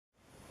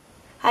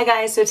Hi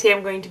guys, so today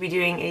I'm going to be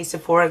doing a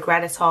Sephora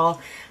Gratis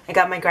haul. I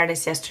got my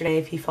Gratis yesterday.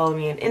 If you follow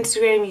me on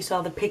Instagram, you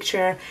saw the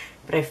picture,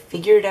 but I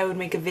figured I would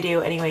make a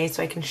video anyway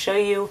so I can show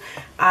you.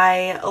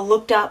 I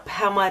looked up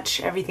how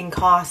much everything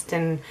cost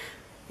and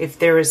if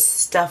there was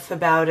stuff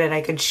about it I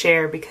could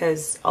share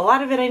because a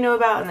lot of it I know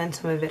about and then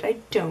some of it I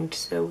don't,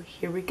 so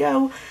here we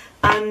go.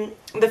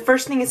 The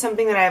first thing is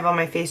something that I have on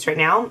my face right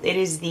now. It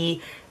is the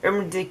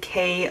Urban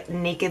Decay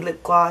Naked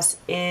Lip Gloss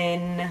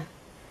in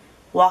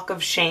Walk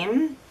of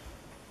Shame.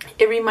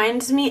 It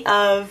reminds me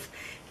of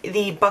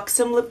the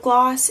Buxom lip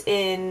gloss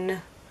in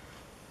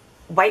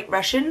White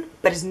Russian,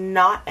 but is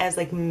not as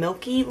like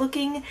milky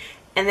looking.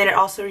 And then it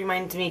also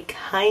reminds me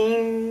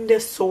kinda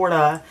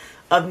sorta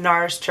of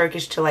NARS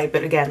Turkish Delight,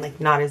 but again, like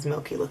not as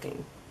milky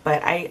looking.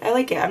 But I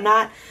like it. I'm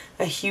not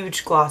a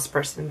huge gloss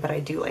person, but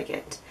I do like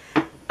it.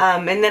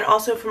 And then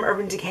also from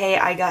Urban Decay,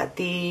 I got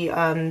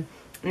the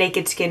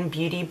Naked Skin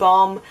Beauty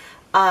Balm.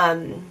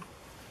 I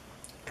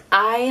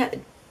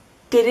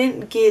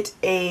didn't get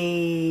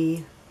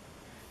a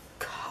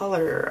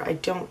color, I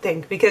don't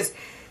think, because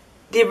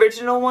the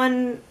original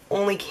one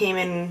only came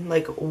in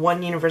like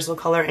one universal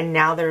color and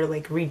now they're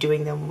like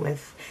redoing them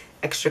with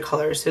extra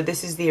colors. So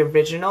this is the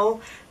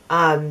original.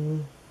 I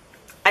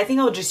think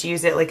I'll just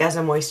use it like as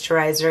a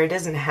moisturizer. It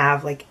doesn't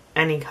have like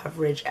any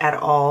coverage at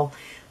all.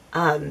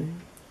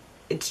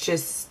 It's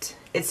just,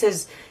 it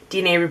says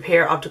DNA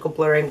repair, optical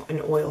blurring,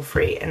 and oil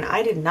free, and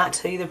I did not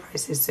tell you the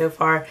prices so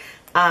far.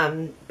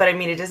 But I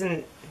mean, it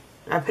doesn't,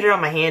 I put it on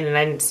my hand and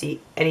I didn't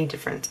see any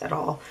difference at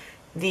all.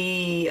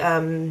 The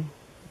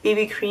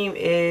BB cream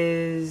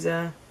is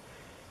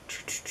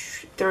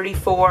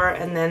 $34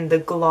 and then the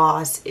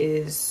gloss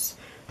is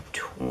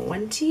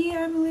 $20,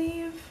 I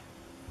believe.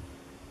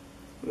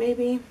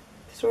 Maybe,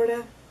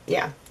 sorta.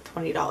 Yeah,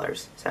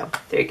 $20. So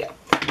there you go.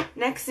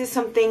 Next is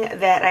something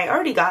that I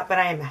already got, but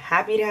I am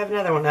happy to have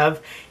another one of.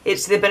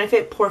 It's the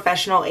Benefit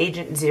Professional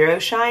Agent Zero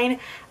Shine.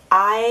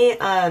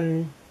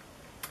 I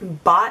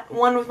bought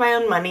one with my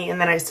own money and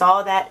then I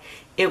saw that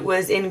it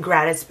was in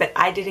Gratis, but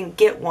I didn't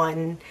get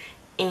one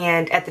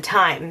and at the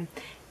time,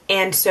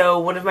 and so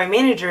one of my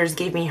managers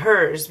gave me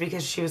hers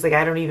because she was like,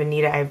 I don't even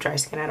need it, I have dry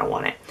skin, I don't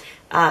want it.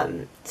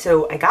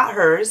 So I got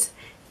hers,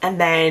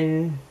 and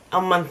then a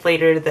month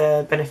later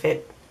the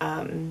Benefit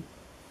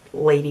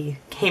lady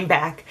came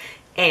back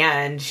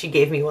and she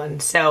gave me one,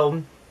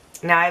 so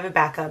now I have a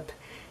backup.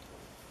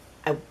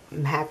 I'm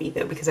happy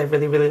though because I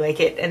really like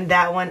it, and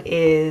that one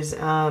is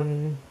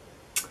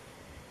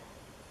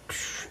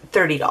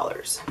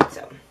 $30.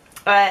 So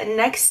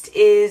next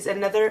is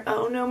another,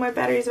 oh no, my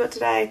battery's about to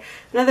die,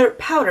 another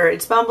powder.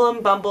 It's Bumble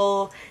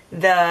Bumble,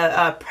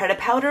 the Preta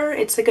powder.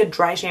 It's like a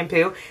dry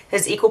shampoo. It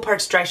has equal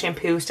parts dry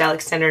shampoo, style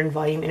extender, and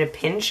volume in a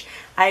pinch.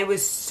 I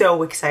was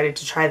so excited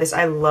to try this.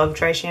 I love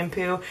dry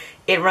shampoo.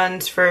 It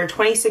runs for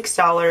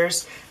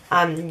 $26.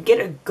 You get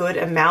a good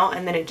amount,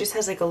 and then it just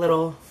has like a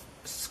little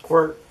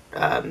squirt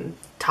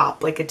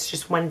top, like it's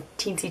just one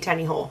teensy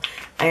tiny hole.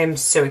 I am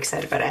so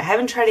excited about it. I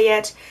haven't tried it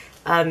yet.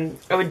 I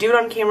would do it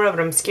on camera,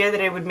 but I'm scared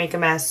that I would make a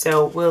mess,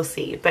 so we'll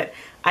see. But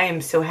I am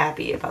so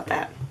happy about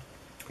that.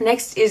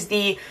 Next is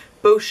the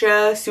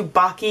Boscia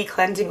Subaki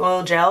Cleansing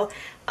Oil Gel.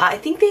 I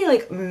think they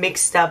like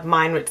mixed up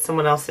mine with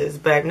someone else's,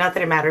 but not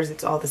that it matters,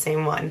 it's all the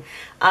same one.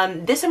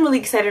 This I'm really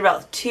excited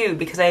about too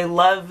because I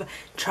love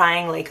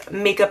trying like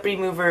makeup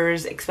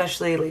removers,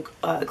 especially like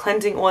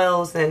cleansing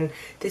oils, and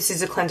this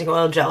is a cleansing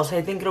oil gel, so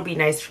I think it'll be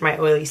nice for my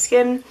oily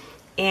skin.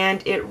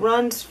 And it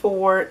runs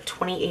for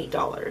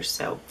 $28,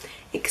 so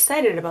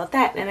excited about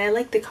that. And I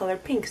like the color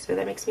pink, so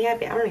that makes me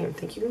happy. I don't even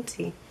think you can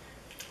see.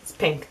 It's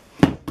pink.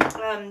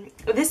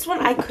 This one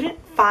I couldn't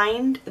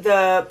find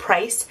the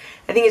price.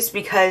 I think it's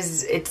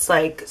because it's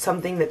like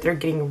something that they're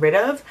getting rid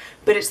of,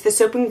 but it's the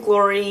Soap &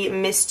 Glory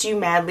Mist You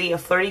Madly, a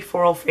flirty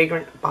floral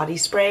fragrant body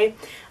spray.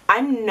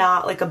 I'm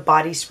not like a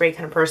body spray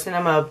kind of person.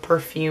 I'm a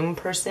perfume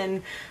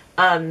person,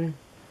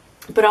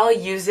 but I'll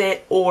use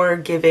it or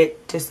give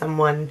it to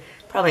someone.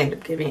 Probably end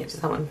up giving it to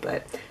someone,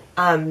 but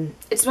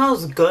it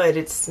smells good.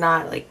 It's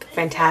not like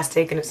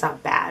fantastic and it's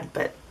not bad,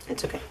 but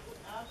it's okay.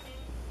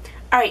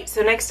 Alright,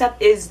 so next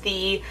up is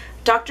the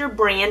Dr.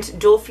 Brandt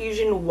Dual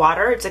Fusion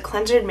Water. It's a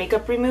cleanser and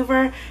makeup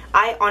remover.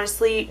 I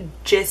honestly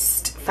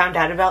just found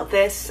out about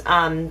this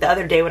the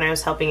other day when I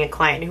was helping a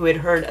client who had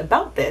heard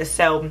about this,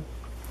 so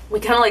we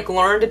kind of like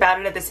learned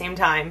about it at the same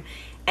time,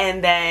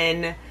 and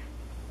then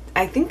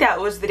I think that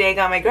was the day I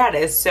got my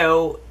Gratis,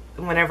 so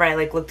whenever I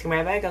like looked through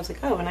my bag I was like,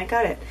 oh, and I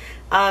got it.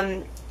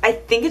 I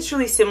think it's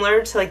really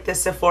similar to like the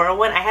Sephora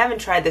one. I haven't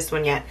tried this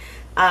one yet,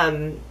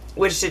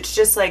 which it's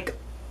just like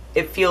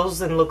it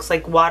feels and looks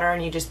like water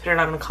and you just put it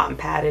on a cotton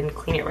pad and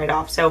clean it right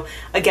off. So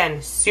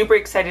again, super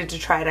excited to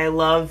try it. I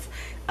love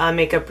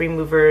makeup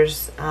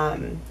removers, or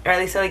at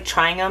least I like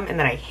trying them, and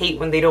then I hate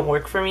when they don't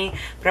work for me,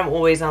 but I'm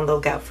always on the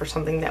lookout for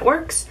something that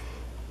works.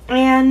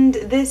 And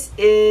this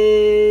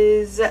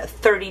is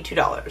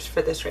 $32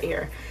 for this right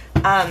here.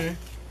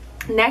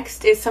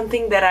 Next is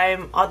something that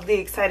I'm oddly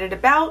excited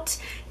about.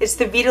 It's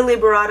the Vita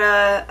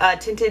Liberata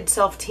Tinted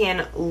Self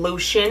Tan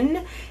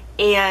Lotion,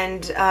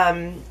 and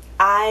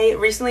I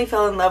recently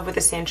fell in love with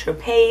the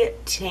Saint-Tropez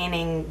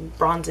tanning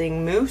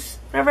bronzing mousse,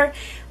 whatever,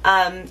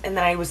 and then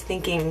I was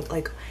thinking,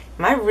 like,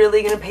 am I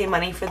really gonna pay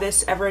money for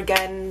this ever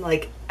again?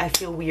 Like, I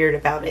feel weird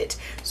about it.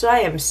 So I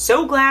am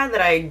so glad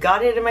that I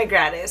got it in my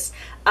gratis.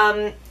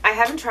 I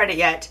haven't tried it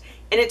yet,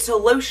 and it's a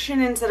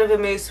lotion instead of a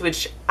mousse,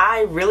 which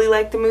I really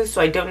like the mousse,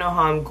 so I don't know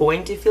how I'm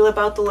going to feel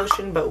about the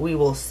lotion, but we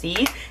will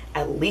see.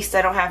 At least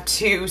I don't have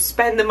to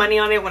spend the money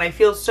on it when I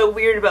feel so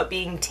weird about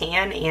being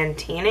tan and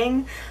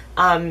tanning.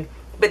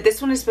 But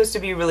this one is supposed to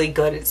be really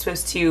good. It's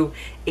supposed to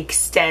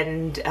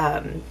extend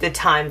the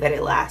time that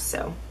it lasts,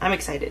 so I'm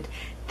excited.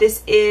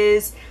 This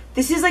is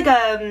like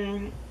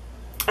a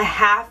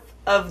half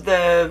of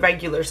the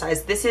regular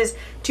size. This is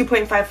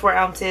 2.54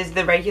 ounces.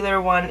 The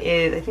regular one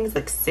is, I think it's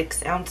like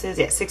 6 ounces.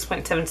 Yeah,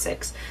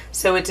 6.76.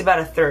 So it's about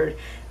a third.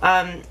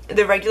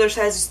 The regular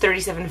size is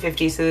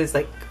 $37.50, so it's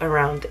like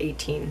around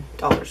 $18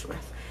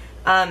 worth.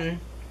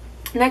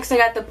 Next I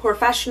got the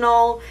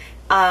Professional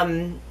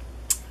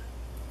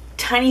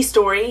Tiny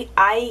Story.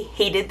 I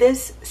hated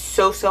this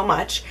so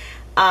much.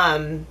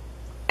 I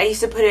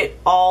used to put it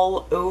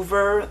all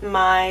over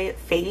my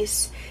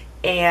face,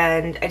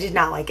 and I did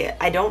not like it.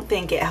 I don't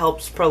think it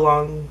helps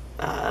prolong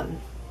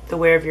the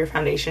wear of your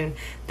foundation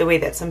the way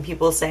that some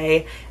people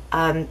say.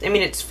 I mean,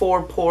 it's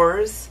for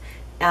pores,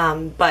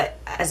 but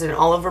as an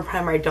all-over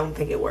primer, I don't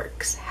think it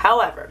works.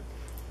 However,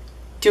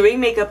 doing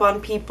makeup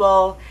on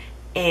people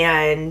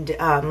and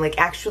like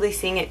actually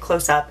seeing it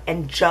close up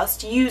and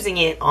just using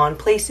it on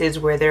places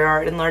where there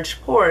are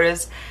enlarged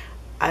pores,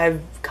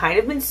 I've kind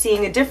of been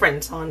seeing a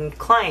difference on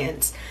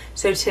clients.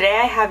 So today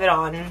I have it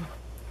on,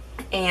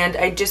 and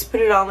I just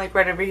put it on like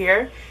right over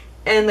here,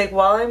 and like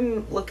while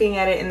I'm looking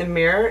at it in the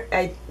mirror,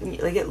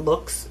 it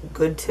looks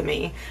good to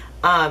me.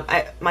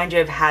 Mind you,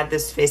 I've had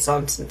this face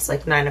on since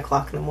like 9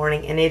 o'clock in the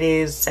morning, and it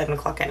is 7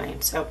 o'clock at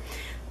night. So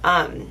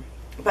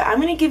but I'm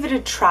gonna give it a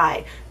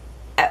try.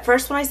 At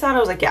first when I saw it, I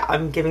was like, yeah,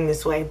 I'm giving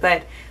this away,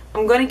 but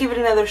I'm gonna give it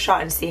another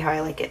shot and see how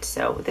I like it.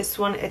 So this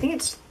one, I think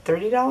it's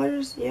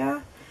 $30,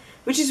 yeah,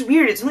 which is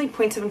weird. It's only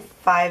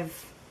 0.75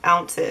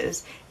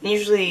 ounces, and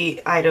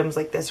usually items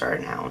like this are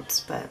an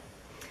ounce, but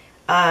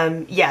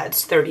yeah,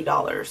 it's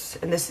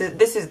 $30, and this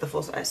is the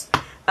full size.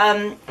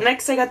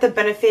 Next I got the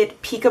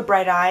Benefit Pika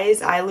Bright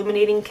Eyes Eye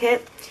Illuminating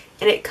Kit,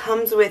 and it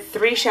comes with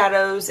 3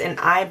 shadows, an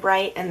eye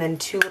bright, and then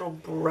 2 little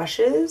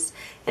brushes,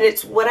 and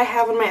it's what I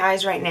have on my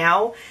eyes right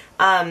now.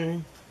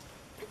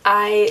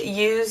 I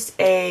used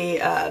a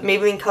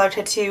Maybelline Color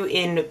Tattoo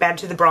in Bad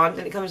to the Bronze,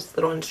 and it comes with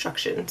little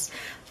instructions,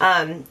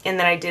 and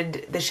then I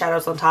did the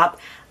shadows on top.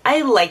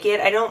 I like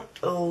it. I don't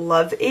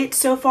love it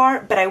so far,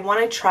 but I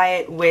want to try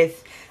it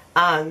with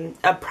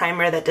a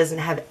primer that doesn't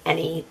have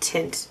any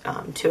tint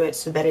to it,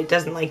 so that it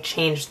doesn't like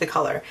change the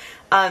color.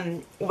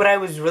 What I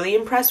was really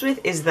impressed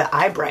with is the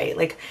eye bright.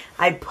 Like,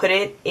 I put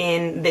it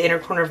in the inner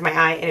corner of my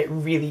eye, and it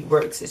really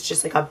works. It's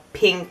just like a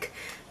pink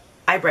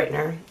eye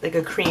brightener, like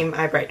a cream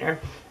eye brightener,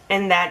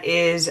 and that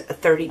is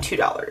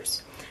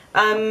 $32.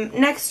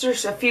 Next,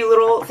 there's a few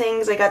little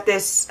things. I got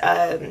this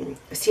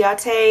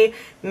Ciate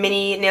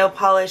mini nail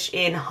polish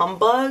in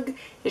Humbug.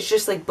 It's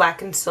just like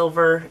black and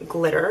silver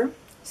glitter,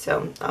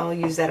 so I'll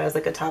use that as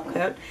like a top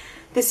coat.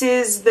 This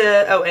is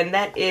the, oh, and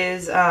that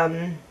is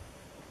 $8.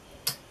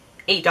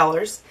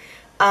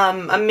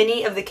 A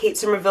mini of the Kate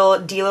Somerville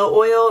Delo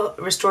Oil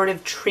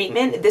Restorative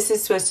Treatment. This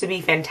is supposed to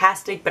be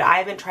fantastic, but I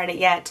haven't tried it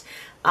yet.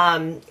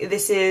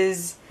 This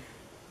is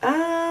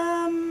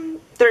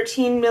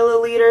 13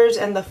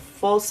 milliliters, and the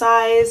full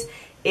size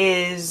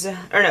is,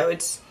 or no,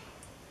 it's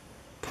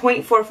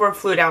 0.44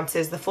 fluid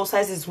ounces. The full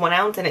size is 1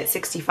 ounce, and it's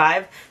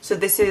 65. So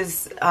this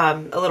is a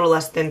little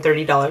less than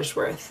 $30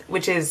 worth,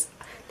 which is,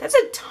 that's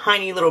a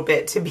tiny little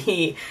bit to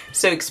be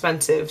so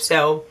expensive.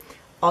 So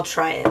I'll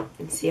try it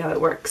and see how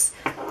it works.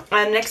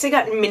 Next I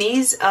got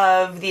minis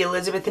of the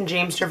Elizabeth and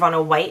James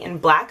Nirvana white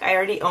and black. I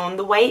already own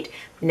the white.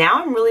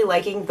 Now I'm really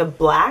liking the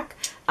black,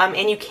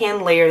 and you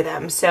can layer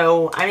them,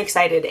 so I'm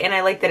excited. And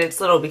I like that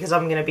it's little because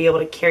I'm going to be able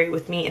to carry it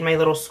with me in my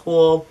little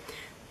school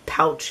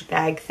pouch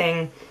bag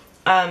thing.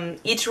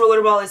 Each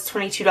roller ball is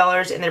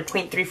 $22, and they're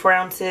 0.34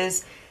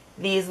 ounces.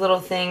 These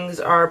little things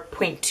are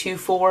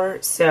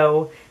 0.24,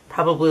 so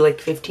probably like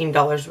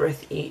 $15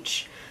 worth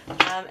each.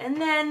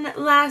 And then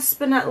last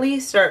but not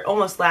least, or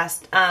almost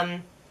last,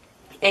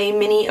 a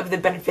mini of the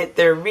Benefit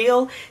They're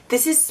Real.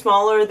 This is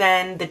smaller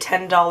than the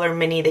 $10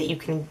 mini that you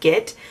can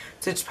get,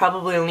 so it's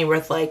probably only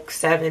worth like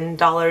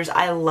 $7.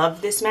 I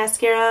love this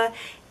mascara,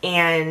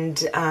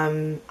 and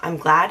I'm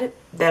glad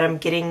that I'm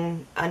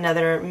getting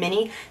another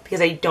mini,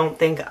 because I don't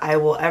think I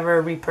will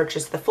ever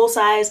repurchase the full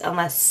size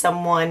unless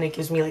someone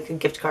gives me like a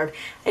gift card.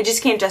 I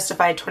just can't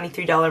justify a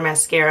 $23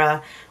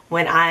 mascara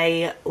when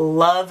I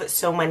love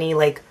so many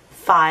like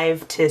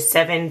 $5 to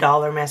 $7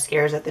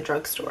 mascaras at the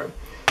drugstore.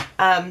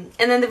 And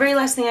then the very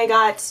last thing I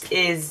got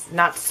is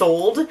not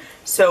sold,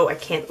 so I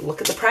can't look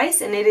at the price,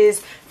 and it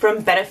is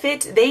from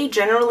Benefit. They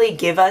generally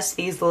give us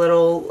these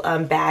little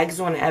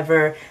bags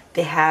whenever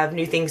they have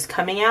new things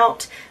coming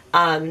out.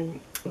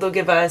 They'll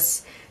give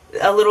us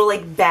a little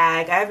like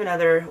bag. I have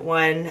another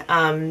one,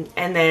 and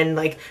then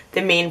like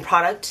the main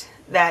product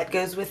that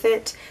goes with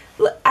it.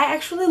 I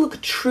actually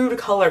look true to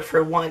color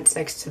for once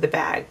next to the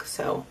bag,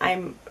 so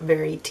I'm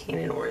very tan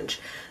and orange.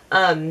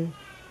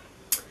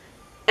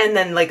 And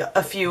then like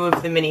a few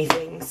of the mini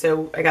things.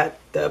 So I got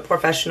the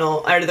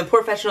professional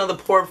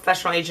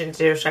agent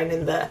to shine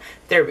in the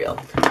They're Real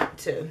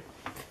to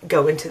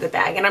go into the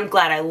bag. And I'm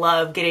glad. I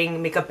love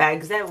getting makeup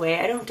bags that way.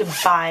 I don't have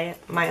to buy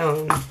my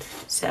own.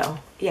 So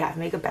yeah,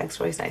 makeup bags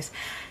are always nice.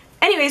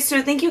 Anyways,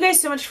 so thank you guys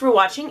so much for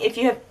watching. If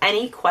you have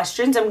any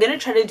questions, I'm going to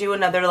try to do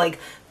another like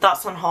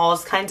thoughts on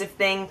hauls kinds of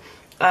thing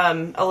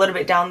a little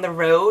bit down the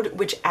road,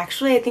 which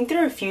actually I think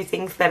there are a few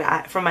things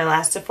that from my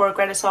last Sephora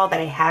Gratis haul that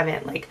I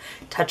haven't like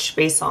touched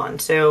base on.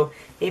 So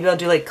maybe I'll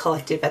do like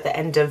collective at the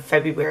end of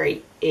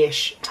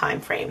February-ish time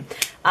frame.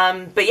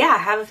 But yeah,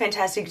 have a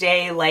fantastic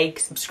day. Like,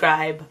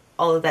 subscribe,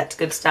 all of that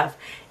good stuff.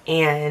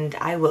 And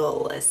I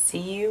will see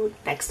you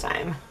next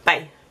time.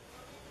 Bye.